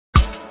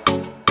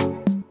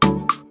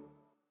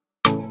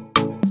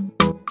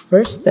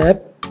First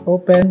step,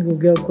 open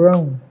Google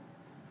Chrome.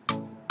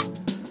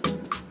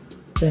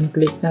 Then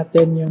click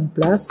natin yung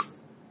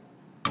plus,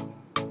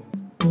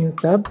 new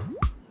tab.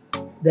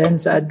 Then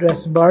sa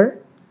address bar,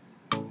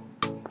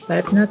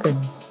 type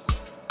natin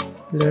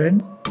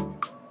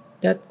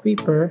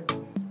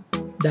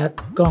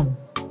learn.quipper.com.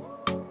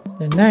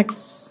 Then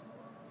next,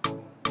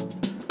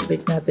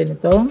 click natin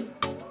itong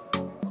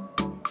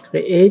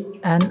create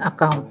an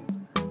account.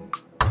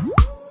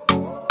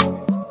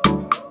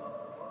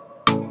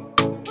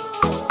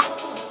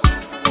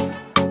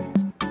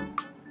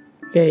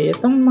 Okay,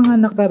 itong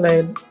mga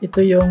naka-red,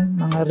 ito yung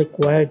mga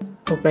required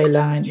o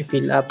kailangan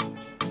i-fill up.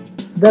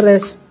 The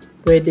rest,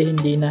 pwede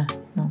hindi na.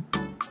 No?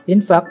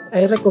 In fact,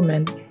 I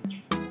recommend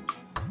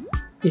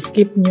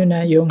skip nyo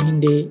na yung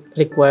hindi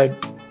required.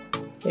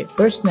 Okay,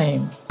 first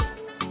name.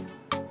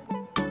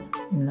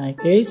 In my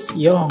case,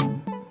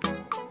 Yong.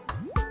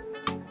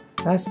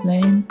 Last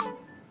name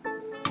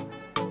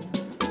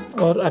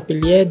or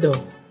apelyido.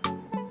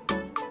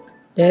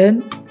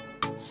 Then,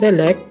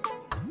 select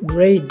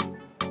grade.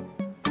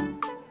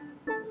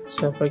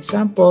 So, for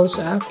example,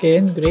 sa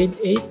akin, grade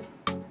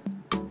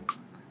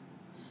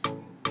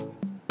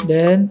 8.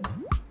 Then,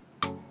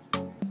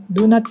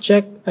 do not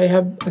check I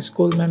have a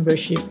school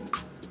membership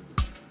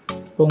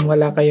kung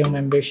wala kayong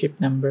membership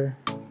number.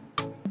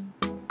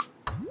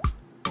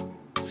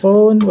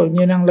 Phone, wag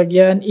nyo nang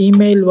lagyan.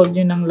 Email, wag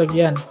nyo nang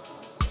lagyan.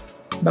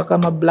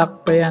 Baka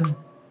ma-block pa yan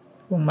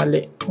kung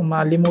mali. Kung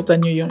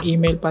malimutan nyo yung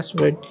email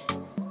password,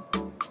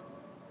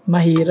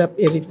 mahirap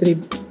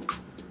i-retrieve.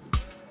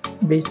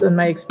 Based on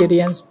my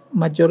experience,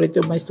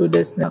 majority of my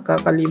students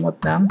nakakalimot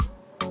ng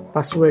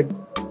password.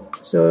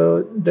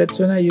 So,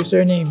 diretso na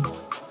username.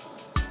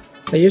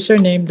 Sa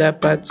username,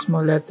 dapat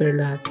small letter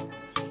lahat.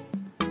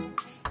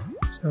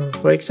 So,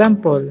 for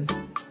example,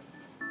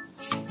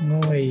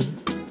 Ngoy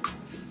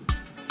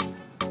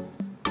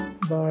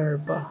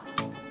Barba.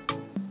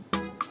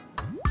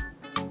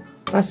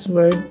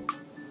 Password,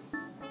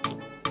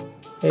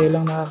 kayo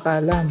lang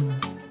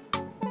nakakaalam.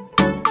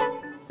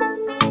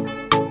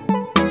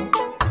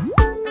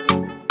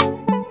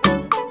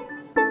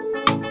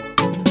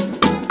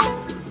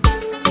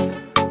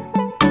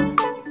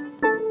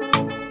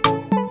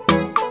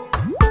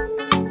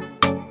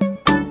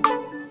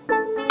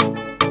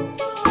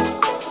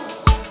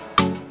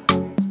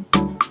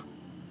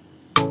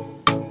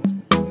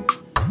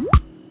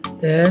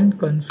 Then,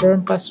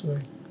 confirm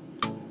password.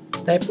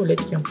 Type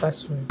ulit yung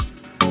password.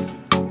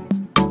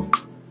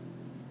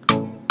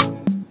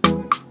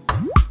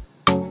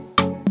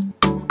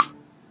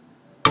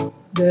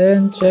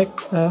 Then, check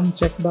ang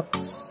checkbox.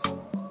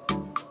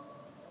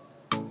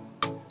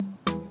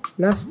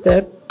 Last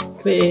step,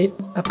 create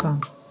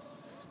account.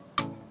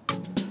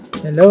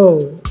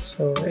 Hello!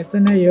 So,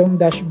 ito na yung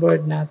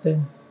dashboard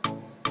natin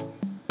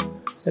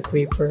sa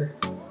Quipper.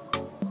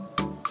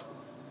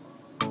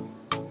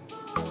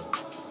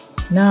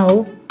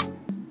 Now,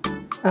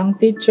 ang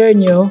teacher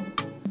nyo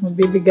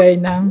magbibigay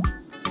ng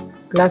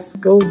class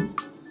code.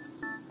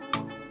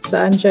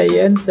 Saan siya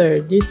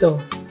i-enter? Dito.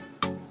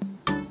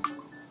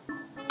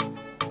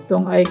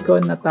 Itong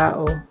icon na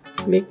tao.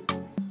 Click.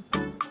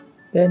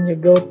 Then you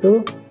go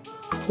to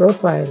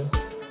profile.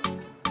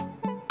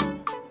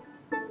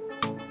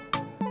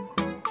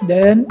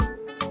 Then,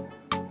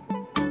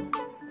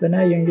 ito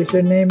na yung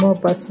username mo,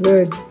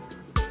 password.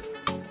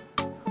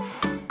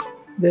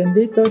 Then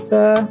dito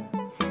sa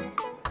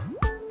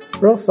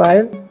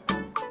profile,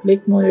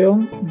 click mo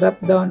yung drop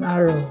down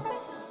arrow.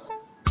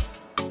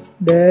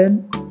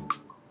 Then,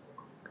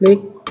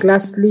 click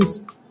class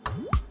list.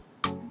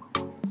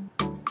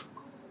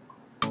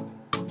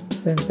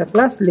 Then sa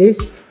class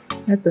list,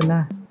 ito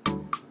na.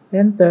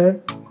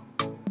 Enter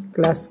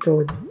class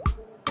code.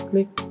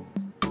 Click.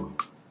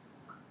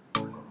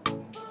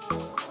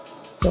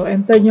 So,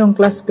 enter nyo yung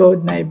class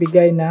code na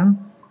ibigay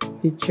ng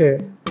teacher.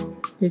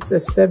 It's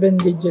a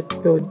 7-digit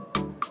code.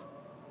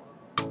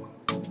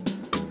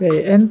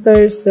 Okay,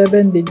 enter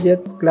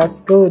 7-digit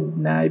class code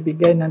na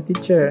ibigay ng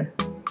teacher.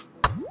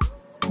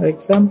 For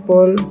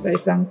example, sa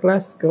isang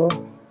class ko,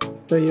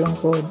 ito yung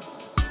code.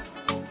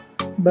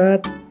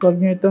 But,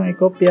 huwag nyo itong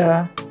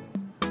ikopya.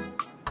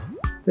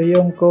 Ito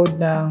yung code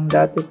ng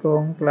dati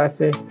kong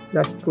klase,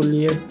 last school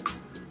year.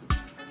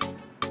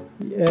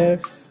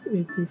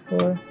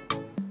 PF84.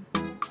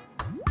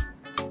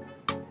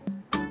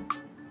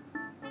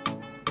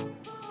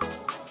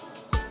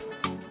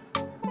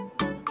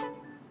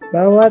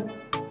 Bawat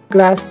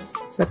class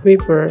sa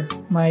Quipper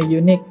may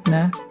unique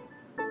na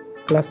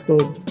class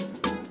code.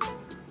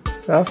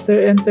 So after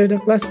enter the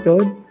class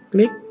code,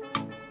 click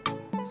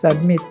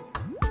submit.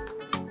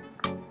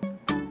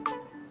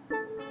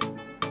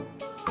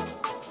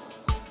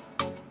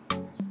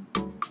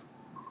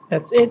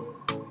 That's it.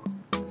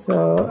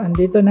 So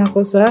andito na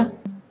ako sa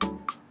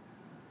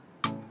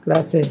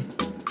klase.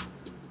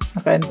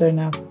 Naka-enter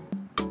na ako.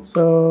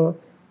 So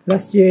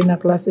last year na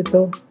class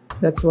ito.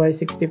 That's why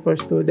 64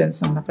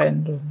 students ang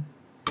naka-enroll.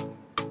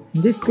 In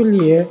this school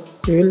year,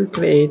 we will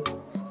create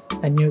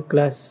a new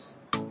class.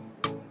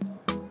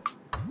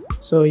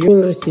 So you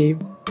will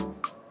receive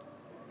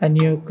a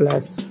new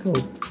class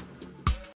code.